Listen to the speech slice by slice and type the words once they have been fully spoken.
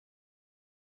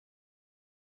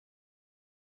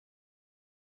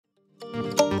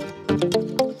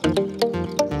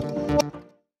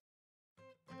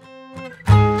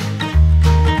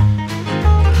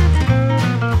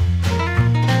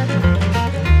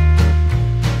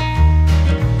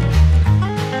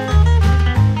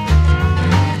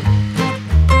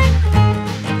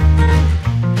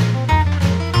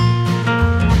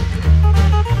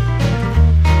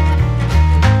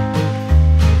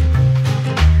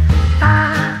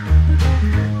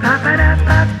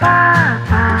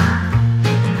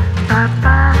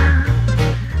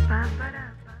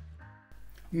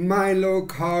my low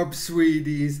carb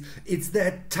sweeties, it's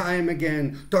that time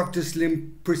again. Dr.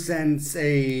 Slim presents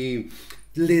a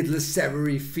little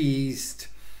savory feast,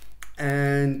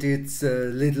 and it's a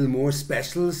little more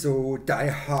special, so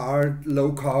die-hard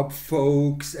low carb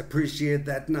folks appreciate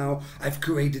that now. I've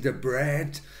created a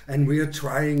bread and we are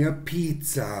trying a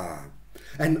pizza.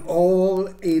 And all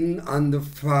in under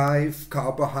 5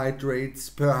 carbohydrates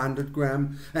per 100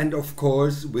 gram, and of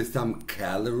course with some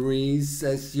calories,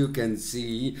 as you can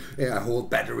see. A whole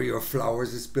battery of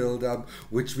flours is built up,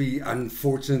 which we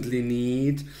unfortunately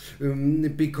need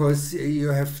because you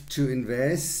have to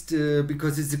invest,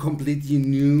 because it's a completely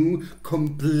new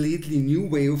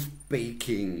way of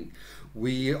baking.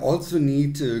 We also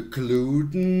need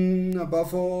gluten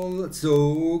above all,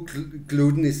 so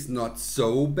gluten is not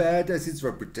so bad as its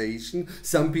reputation.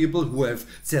 Some people who have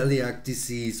celiac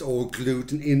disease or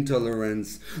gluten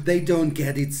intolerance, they don't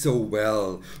get it so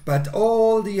well. But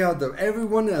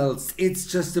everyone else, it's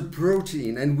just a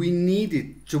protein, and we need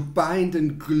it to bind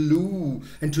and glue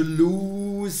and to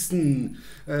loosen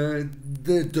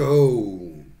the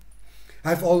dough.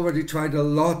 I've already tried a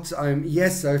lot.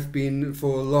 I've been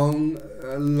for a long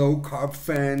low carb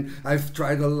fan. I've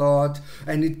tried a lot,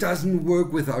 and it doesn't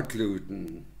work without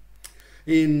gluten.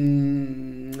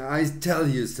 I tell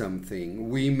you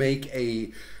something. We're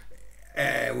making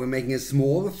a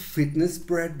small fitness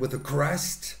bread with a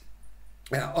crust.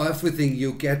 Everything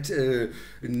you get,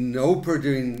 no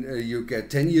protein you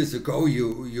get 10 years ago,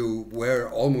 you were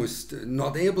almost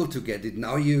not able to get it.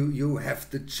 Now you have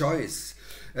the choice.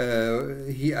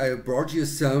 I brought you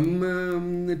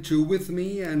some too with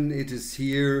me, and it is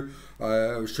here.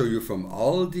 I'll show you from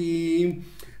Aldi.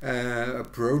 A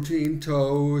protein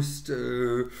toast.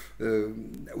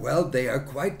 Well, they are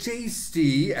quite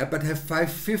tasty, but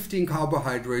have 15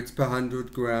 carbohydrates per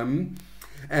 100 gram.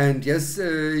 And yes,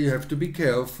 you have to be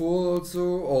careful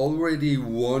also. Already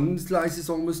one slice is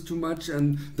almost too much,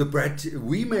 and the bread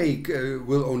we make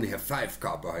will only have 5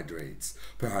 carbohydrates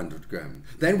per 100 gram.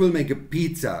 Then we'll make a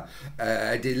pizza,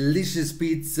 a delicious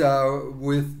pizza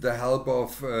with the help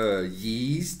of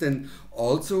yeast, and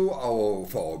also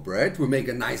for our bread we make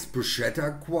a nice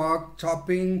bruschetta quark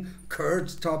topping, curd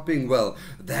topping. Well,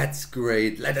 that's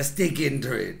great. Let us dig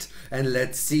into it and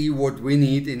let's see what we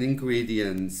need in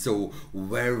ingredients. So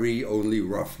very only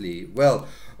roughly. Well,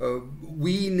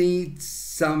 we need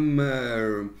some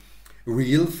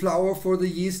real flour for the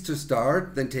yeast to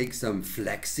start. Then take some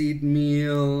flaxseed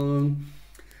meal.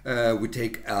 We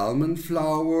take almond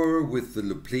flour with the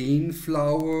lupine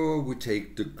flour. We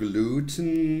take the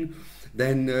gluten.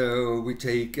 Then we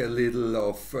take a little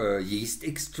of yeast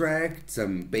extract,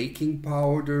 some baking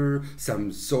powder,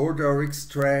 some soda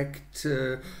extract,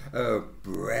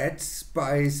 bread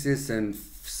spices and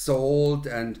salt,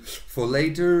 and for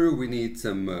later we need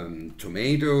some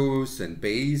tomatoes and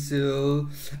basil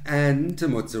and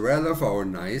mozzarella for our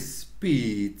nice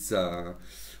pizza.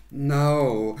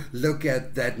 Now look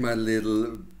at that, my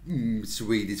little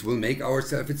sweeties. We'll make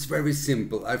ourselves. It's very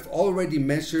simple. I've already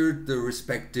measured the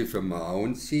respective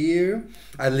amounts here.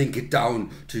 I'll link it down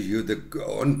to you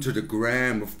onto the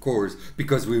gram, of course,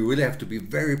 because we really have to be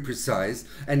very precise.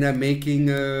 And I'm making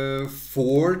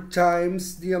 4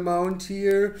 times the amount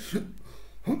here.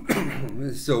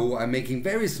 So I'm making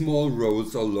very small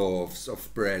rolls or loaves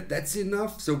of bread. That's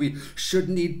enough. So we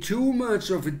shouldn't eat too much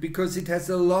of it because it has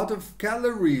a lot of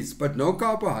calories but no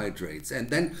carbohydrates. And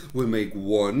then we'll make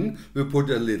one. We'll put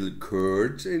a little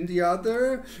curd in the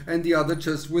other, and the other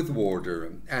just with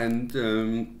water. And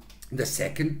the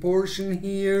second portion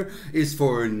here is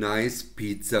for a nice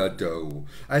pizza dough.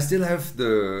 I still have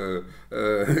the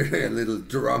little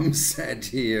drum set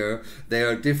here. There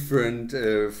are different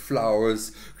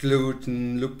flours,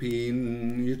 gluten,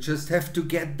 lupine. You just have to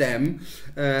get them.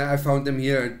 I found them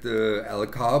here at the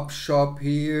CARB shop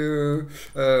here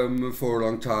for a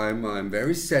long time. I'm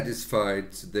very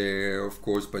satisfied there, of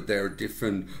course, but there are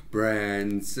different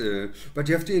brands. But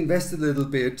you have to invest a little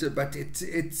bit, but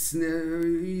it's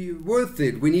worth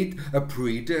it. We need a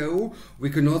pre-dough. We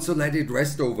can also let it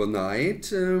rest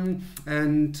overnight, and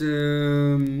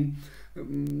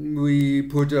we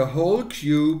put a whole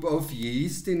cube of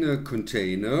yeast in a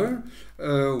container.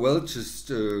 Well,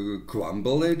 just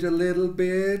crumble it a little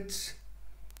bit.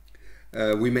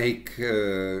 We make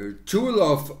 2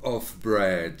 loaves of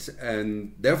bread,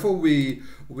 and therefore we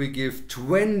give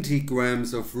 20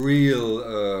 grams of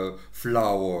real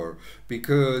flour,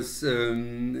 because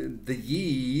the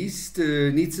yeast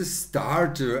needs a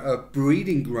starter, a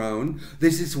breeding ground.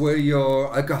 This is where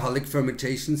your alcoholic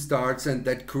fermentation starts, and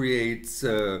that creates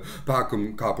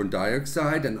carbon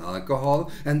dioxide and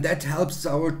alcohol, and that helps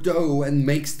our dough and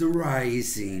makes the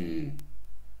rising.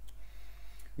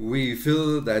 We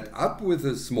fill that up with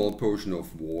a small portion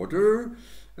of water.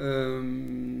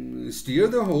 Stir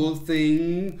the whole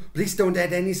thing. Please don't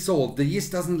add any salt. The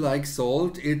yeast doesn't like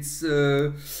salt. It's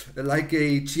like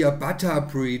a ciabatta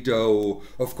pre-dough,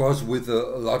 of course, with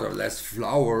a lot of less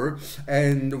flour.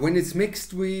 And when it's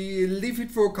mixed, we leave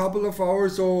it for a couple of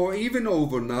hours or even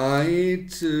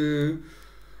overnight. Le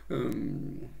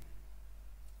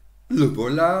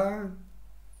voilà.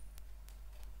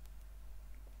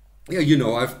 Yeah, you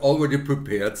know, I've already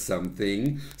prepared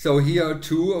something. So here are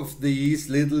two of these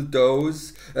little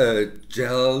doughs,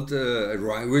 gelled,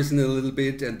 risen a little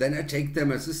bit, and then I take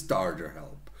them as a starter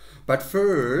help. But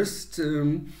first,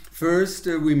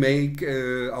 we make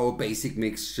our basic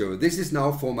mixture. This is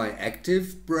now for my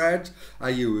active bread. I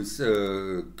use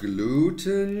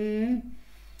gluten.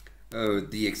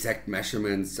 The exact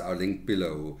measurements are linked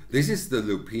below. This is the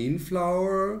lupine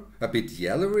flour, a bit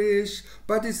yellowish,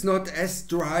 but it's not as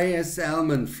dry as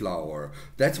almond flour.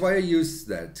 That's why I use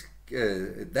that.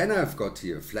 Then I've got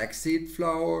here flaxseed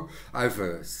flour, I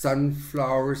have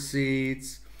sunflower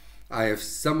seeds, I have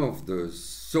some of the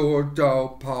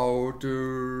sourdough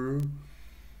powder.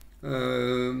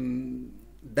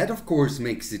 That of course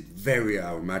makes it very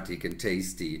aromatic and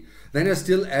tasty. Then I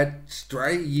still add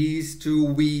dry yeast too.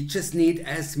 We just need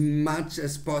as much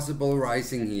as possible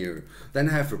rising here. Then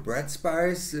I have a bread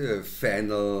spice,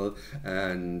 fennel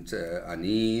and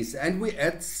anise, and we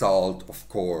add salt of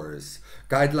course.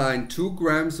 Guideline 2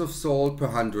 grams of salt per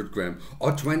 100 grams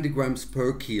or 20 grams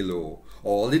per kilo.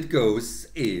 All it goes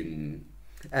in.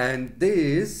 And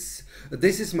this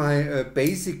is my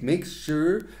basic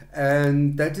mixture,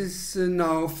 and that is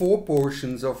now 4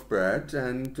 portions of bread,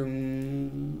 and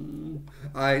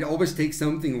I always take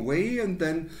something away, and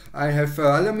then I have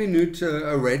à la minute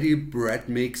a ready bread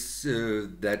mix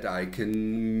that I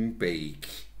can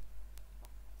bake.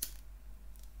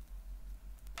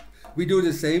 We do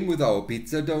the same with our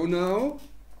pizza dough now.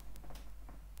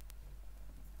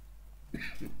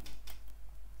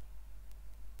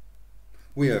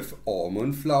 We have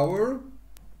almond flour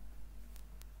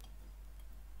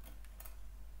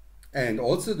and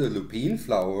also the lupine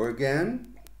flour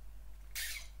again.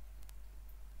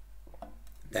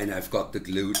 Then I've got the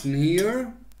gluten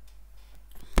here.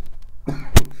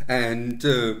 And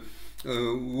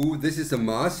this is a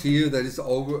mass here that is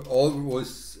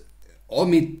always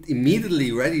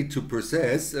immediately ready to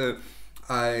process.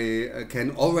 I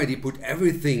can already put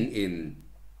everything in.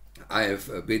 I have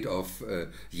a bit of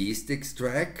yeast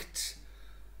extract.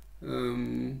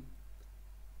 In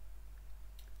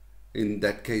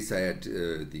that case I add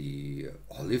the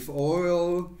olive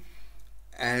oil,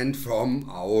 and from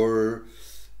our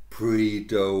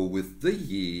pre-dough with the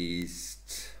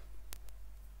yeast.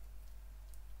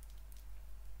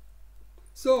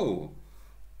 So,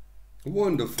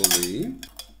 wonderfully.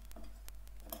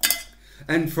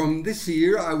 And from this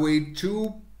here I weigh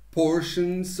 2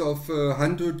 portions of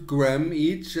 100 gram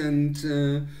each,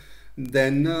 and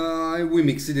then we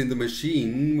mix it in the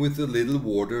machine with a little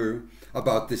water,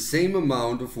 about the same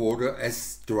amount of water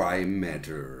as dry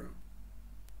matter.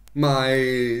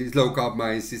 My low-carb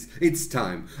mice, it's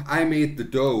time. I made the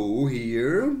dough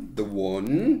here, the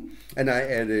one, and I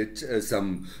added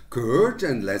some curd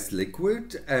and less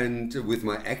liquid, and with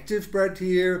my active bread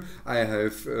here I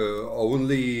have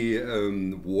only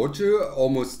water,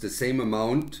 almost the same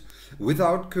amount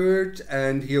without curd,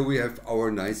 and here we have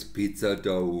our nice pizza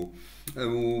dough,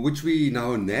 which we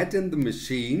now net in the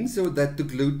machine so that the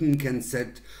gluten can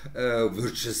set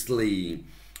virtuously.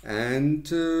 And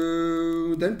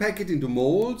then pack it into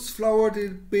molds, flour it a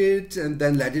bit, and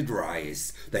then let it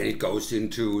rise. Then it goes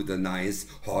into the nice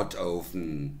hot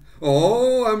oven.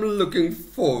 Oh, I'm looking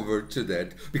forward to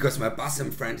that, because my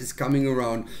bosom friend is coming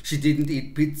around. She didn't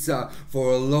eat pizza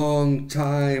for a long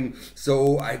time,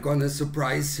 so I'm gonna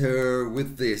surprise her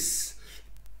with this.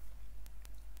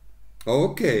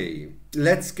 Okay,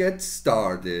 let's get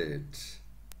started.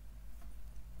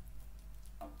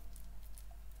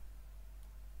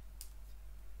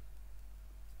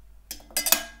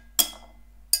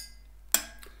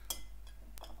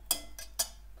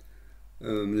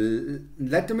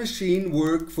 Let the machine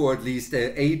work for at least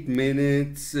 8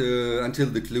 minutes until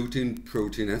the gluten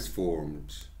protein has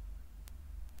formed.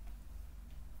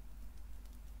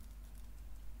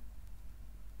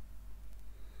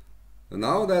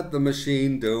 Now that the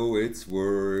machine does its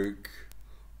work,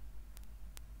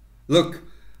 look,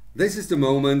 this is the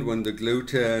moment when the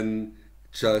gluten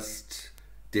just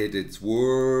did its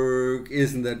work.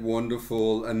 Isn't that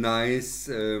wonderful? A nice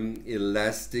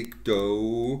elastic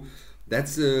dough.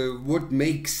 That's what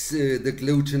makes the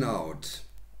gluten out.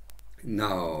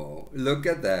 Now, look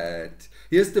at that.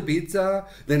 Here's the pizza.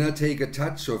 Then I take a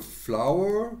touch of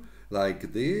flour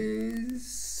like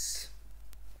this.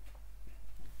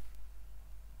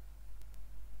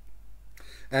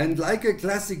 And like a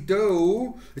classic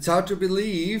dough, it's hard to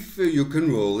believe, you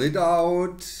can roll it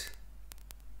out.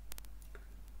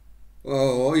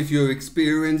 Oh, if you're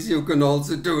experienced, you can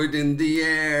also do it in the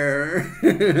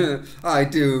air. I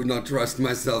do not trust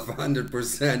myself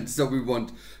 100%, so we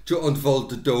want to unfold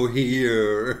the dough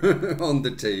here on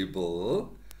the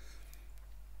table.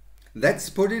 Let's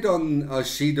put it on a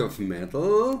sheet of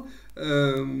metal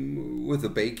with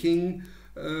a baking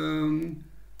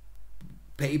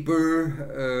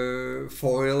paper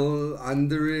foil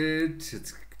under it.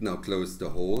 It's now close the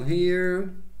hole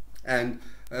here. And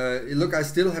look, I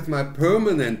still have my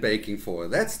permanent baking foil.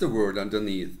 That's the word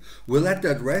underneath. We'll let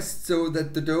that rest so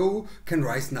that the dough can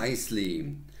rise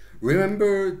nicely.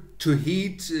 Remember to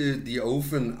heat the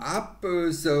oven up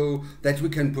so that we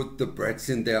can put the breads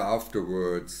in there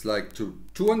afterwards, like to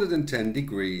 210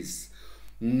 degrees.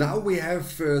 Now we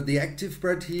have the active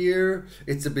bread here.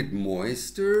 It's a bit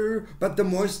moister, but the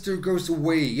moisture goes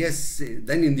away. Yes,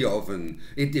 then in the oven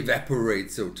it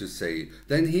evaporates, so to say.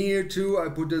 Then here too I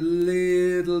put a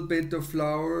little bit of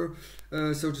flour,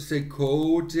 so to say,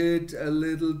 coat it a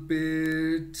little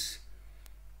bit.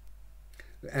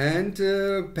 And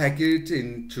pack it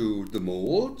into the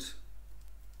mold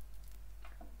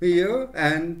here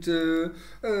and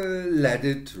let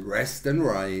it rest and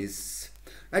rise.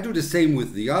 I do the same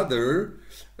with the other.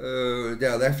 There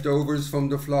are leftovers from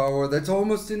the flour. That's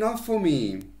almost enough for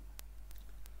me.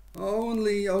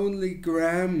 Only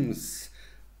grams.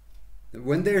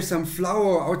 When there's some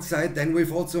flour outside, then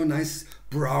we've also a nice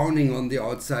browning on the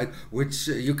outside, which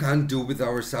you can't do with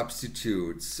our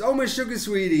substitutes. Oh, my sugar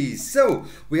sweeties! So,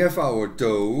 we have our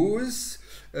doughs.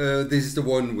 This is the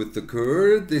one with the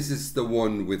curd. This is the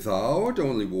one without,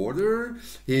 only water.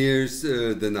 Here's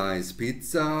the nice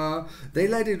pizza. We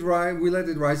let it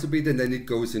rise a bit, and then it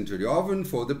goes into the oven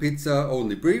for the pizza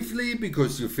only briefly,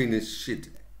 because you finish it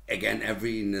again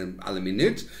every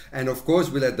minute. And of course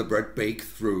we let the bread bake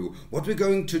through. What we're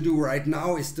going to do right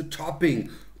now is the topping,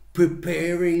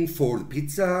 preparing for the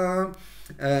pizza,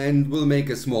 and we'll make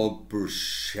a small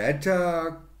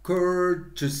bruschetta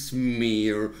curd to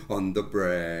smear on the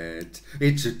bread.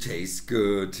 It should taste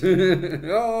good.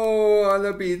 Oh,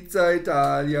 alla pizza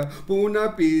Italia,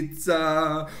 buona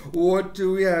pizza. What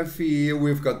do we have here?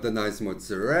 We've got the nice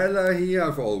mozzarella here.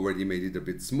 I've already made it a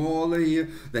bit smaller here.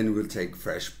 Then we'll take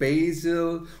fresh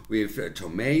basil. We have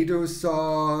tomato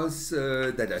sauce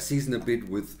that I season a bit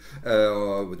with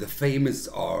the famous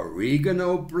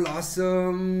oregano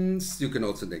blossoms. You can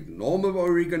also take normal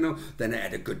oregano. Then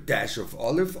add a good dash of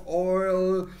olive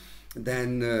oil,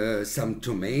 then some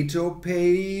tomato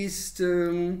paste.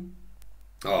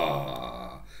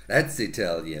 That's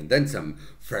Italian. Then some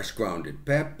fresh grounded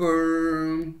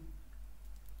pepper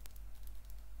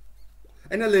and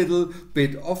a little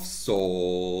bit of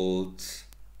salt.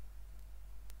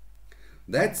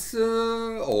 That's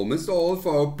almost all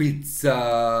for our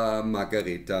pizza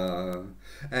margherita.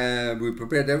 We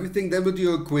prepared everything. Then we'll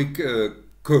do a quick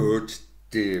curd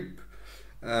dip.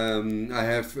 I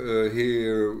have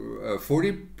here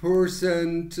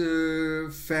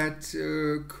 40% fat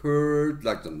curd,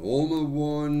 like the normal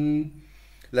one.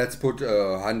 Let's put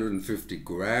 150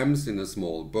 grams in a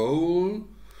small bowl.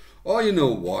 Or you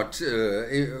know what,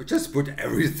 just put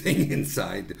everything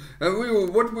inside.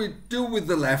 What we do with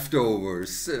the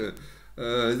leftovers.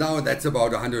 Now that's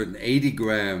about 180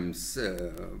 grams.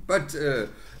 But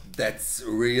that's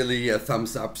really a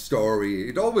thumbs up story.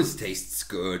 It always tastes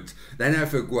good. Then I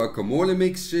have a guacamole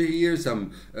mixture here,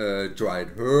 some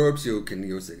dried herbs. You can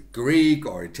use a Greek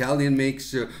or Italian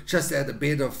mixture. Just add a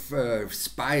bit of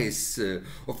spice.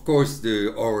 Of course,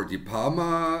 the di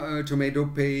Parma tomato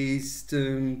paste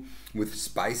with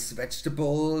spice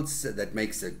vegetables. That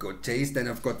makes a good taste. Then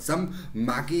I've got some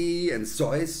Maggi and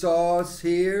soy sauce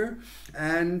here.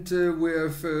 And we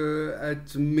have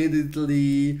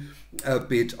admittedly a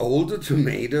bit older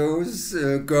tomatoes,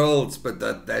 girls, but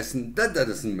that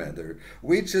doesn't matter.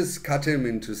 We just cut them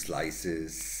into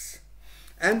slices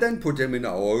and then put them in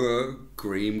our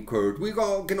cream curd. We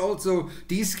can also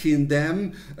deskin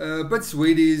them, but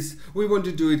sweeties, we want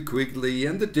to do it quickly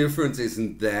and the difference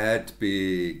isn't that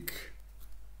big.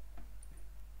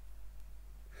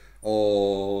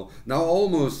 Oh, now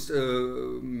almost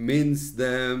mince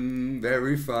them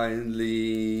very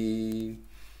finely.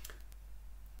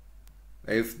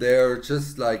 If they're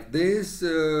just like this,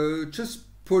 just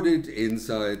put it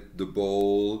inside the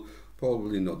bowl.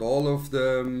 Probably not all of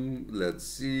them. Let's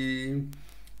see.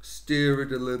 Stir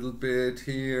it a little bit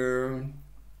here.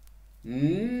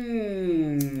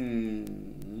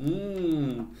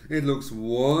 It looks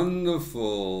wonderful.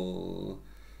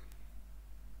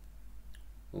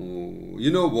 Oh,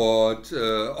 you know what?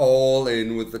 All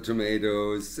in with the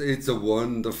tomatoes. It's a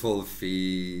wonderful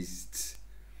feast.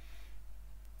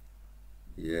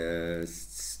 Yes,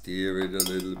 stir it a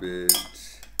little bit.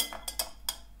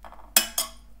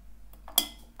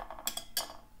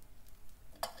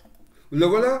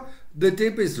 Voila, the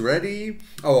dip is ready.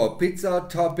 Our pizza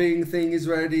topping thing is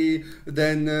ready.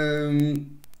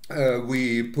 Then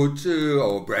we put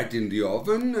our bread in the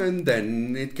oven, and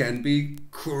then it can be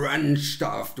crunched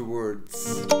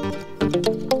afterwards.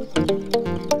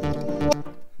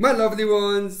 My lovely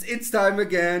ones, it's time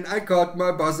again. I caught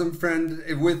my bosom friend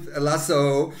with a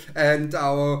lasso, and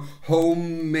our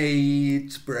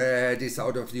homemade bread is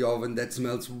out of the oven. That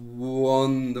smells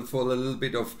wonderful. A little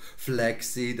bit of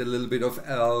flaxseed, a little bit of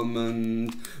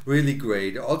almond. Really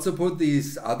great. Also put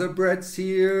these other breads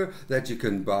here that you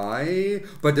can buy,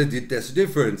 but there's a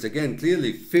difference. Again,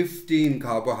 clearly 15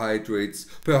 carbohydrates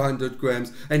per 100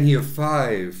 grams, and here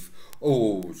 5.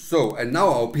 Oh, so, and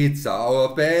now our pizza,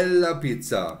 our bella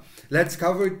pizza. Let's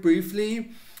cover it briefly.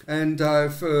 And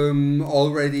I've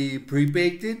already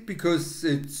pre-baked it because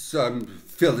it's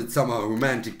feel it's somehow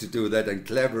romantic to do that and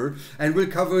clever. And we'll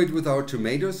cover it with our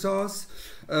tomato sauce.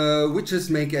 We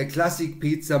just make a classic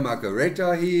pizza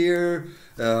margherita here.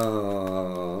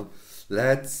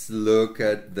 Let's look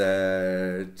at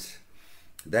that.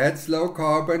 That's low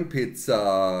carb and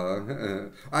pizza.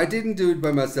 I didn't do it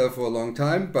by myself for a long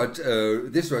time, but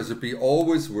this recipe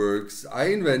always works. I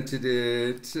invented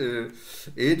it.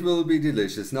 It will be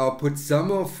delicious. Now put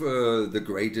some of the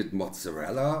grated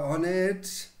mozzarella on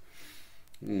it.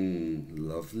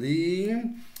 Lovely.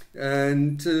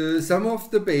 And some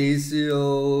of the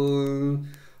basil.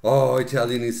 Oh,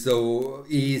 Italian is so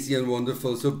easy and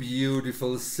wonderful, so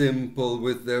beautiful, simple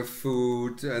with their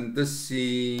food and the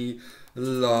sea.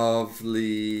 Lovely.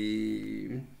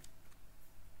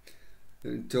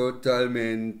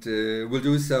 Totalmente. We'll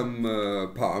do some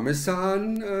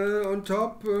parmesan on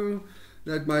top.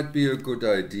 That might be a good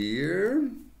idea.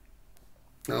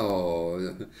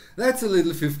 Oh, that's a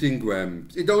little 15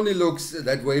 grams. It only looks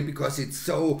that way because it's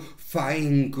so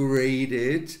fine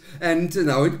grated. And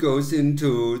now it goes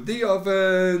into the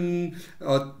oven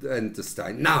and the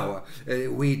stein. Now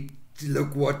we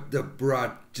look what the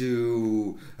bread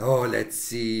do. Oh, let's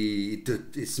see.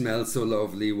 It smells so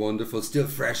lovely, wonderful, still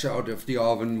fresh out of the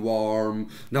oven, warm.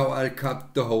 Now I'll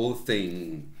cut the whole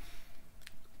thing.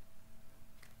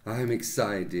 I'm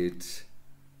excited.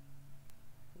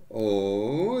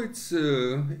 Oh, it's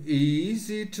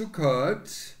easy to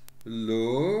cut.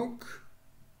 Look.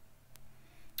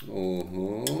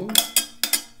 Oh.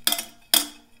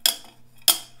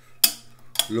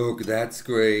 Look, that's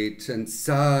great, and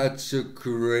such a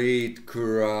great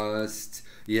crust.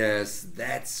 Yes,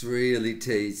 that's really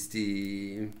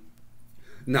tasty.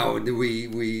 Now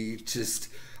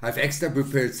I've extra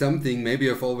prepared something, maybe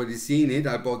I've already seen it.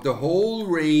 I bought the whole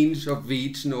range of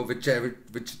vegan or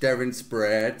vegetarian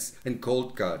spreads and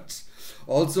cold cuts.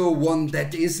 Also one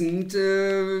that isn't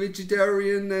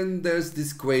vegetarian, and there's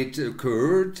this great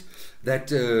curd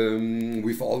that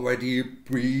we've already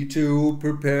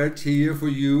prepared here for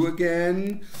you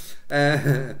again.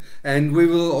 And we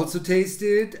will also taste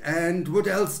it. And what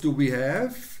else do we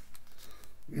have?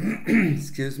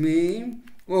 Excuse me.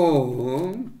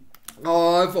 Oh,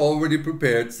 I've already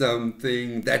prepared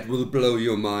something that will blow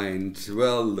your mind.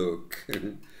 Well, look.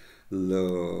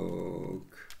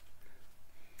 Look.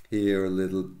 Here a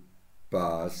little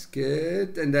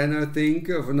basket, and then I think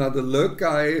of another look.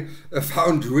 I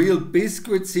found real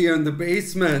biscuits here in the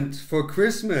basement for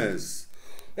Christmas.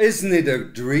 Isn't it a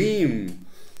dream?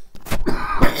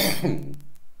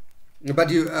 But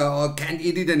you can't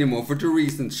eat it anymore for 2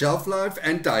 reasons: shelf life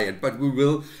and diet. But we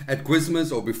will, at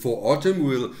Christmas or before autumn,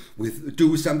 we'll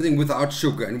do something without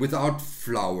sugar and without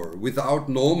flour, without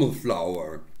normal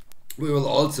flour. We will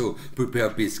also prepare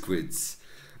biscuits.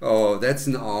 Oh, that's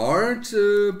an art,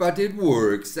 but it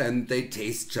works, and they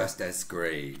taste just as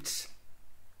great.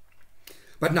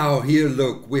 But now here,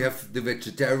 look, we have the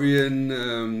vegetarian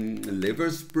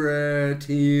liver spread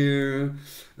here.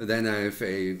 Then I have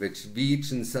a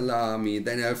vegan salami.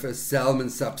 Then I have a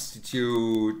salmon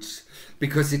substitute,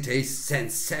 because it tastes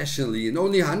sensationally, and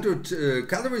only 100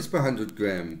 calories per 100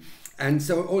 gram. and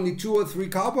so only 2 or 3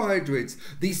 carbohydrates.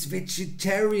 These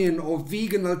vegetarian or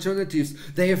vegan alternatives,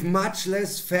 they have much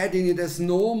less fat in it as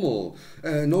normal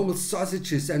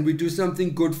sausages, and we do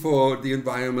something good for the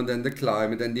environment and the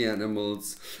climate and the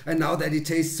animals. And now that it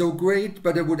tastes so great,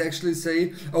 but I would actually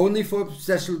say only for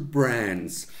special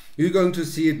brands. You're going to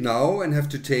see it now and have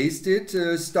to taste it.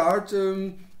 Start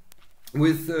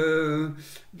with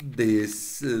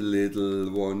this little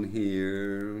one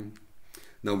here.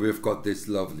 Now we've got this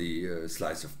lovely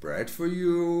slice of bread for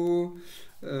you.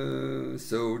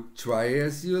 So try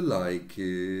as you like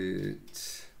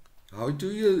it. How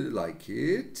do you like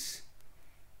it?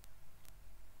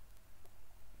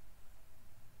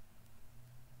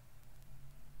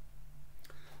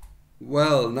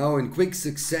 Well, now in quick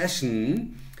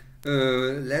succession,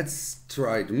 let's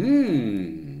try it.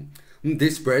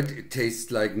 This bread, it tastes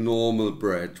like normal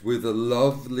bread with a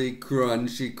lovely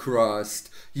crunchy crust.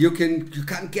 You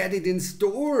can't get it in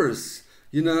stores,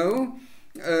 you know.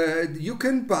 You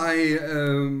can buy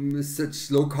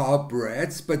such low-carb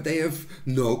breads, but they have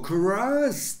no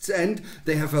crust and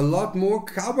they have a lot more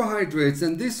carbohydrates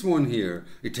than this one here.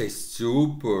 It tastes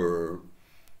super.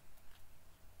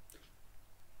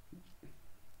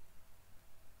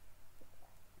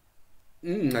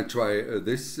 I try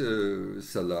this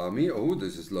salami. Oh,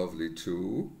 this is lovely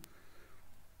too.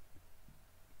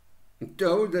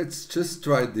 So let's just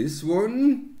try this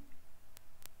one.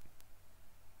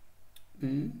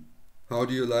 How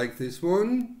do you like this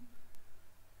one?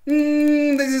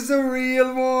 This is a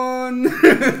real one.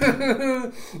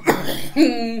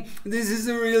 This is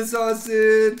a real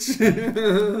sausage.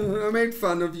 I made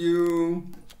fun of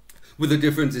you. Well, the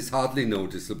difference is hardly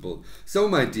noticeable. So,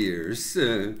 my dears,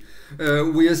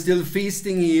 we are still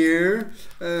feasting here.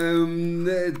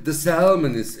 The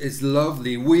salmon is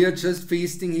lovely. We are just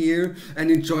feasting here and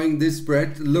enjoying this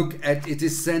bread. Look at it,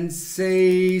 is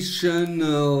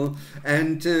sensational.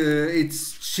 And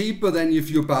it's cheaper than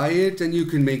if you buy it, and you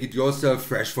can make it yourself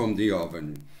fresh from the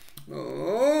oven.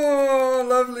 Oh,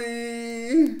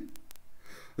 lovely.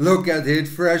 Look at it,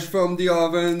 fresh from the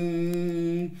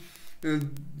oven.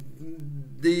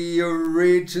 The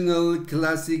original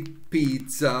classic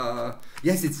pizza.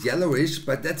 Yes, it's yellowish,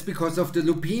 but that's because of the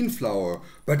lupine flour.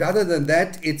 But other than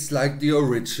that, it's like the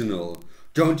original.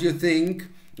 Don't you think?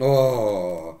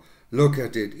 Oh, look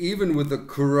at it, even with the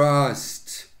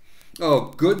crust.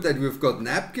 Oh, good that we've got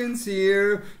napkins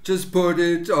here. Just put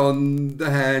it on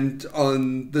the hand,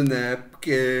 on the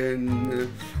napkin.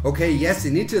 Okay, yes,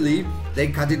 in Italy, they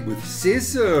cut it with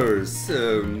scissors.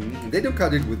 They don't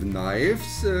cut it with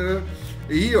knives.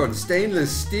 Here on stainless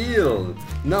steel.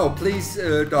 Now, please,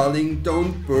 darling,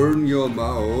 don't burn your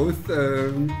mouth.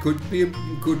 Could be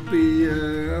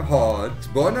hot.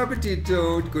 Buon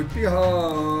appetito. It could be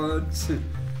hot.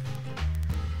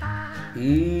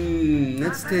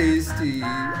 That's tasty.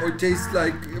 Oh, it tastes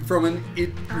like from a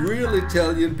real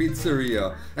Italian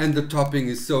pizzeria, and the topping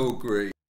is so great.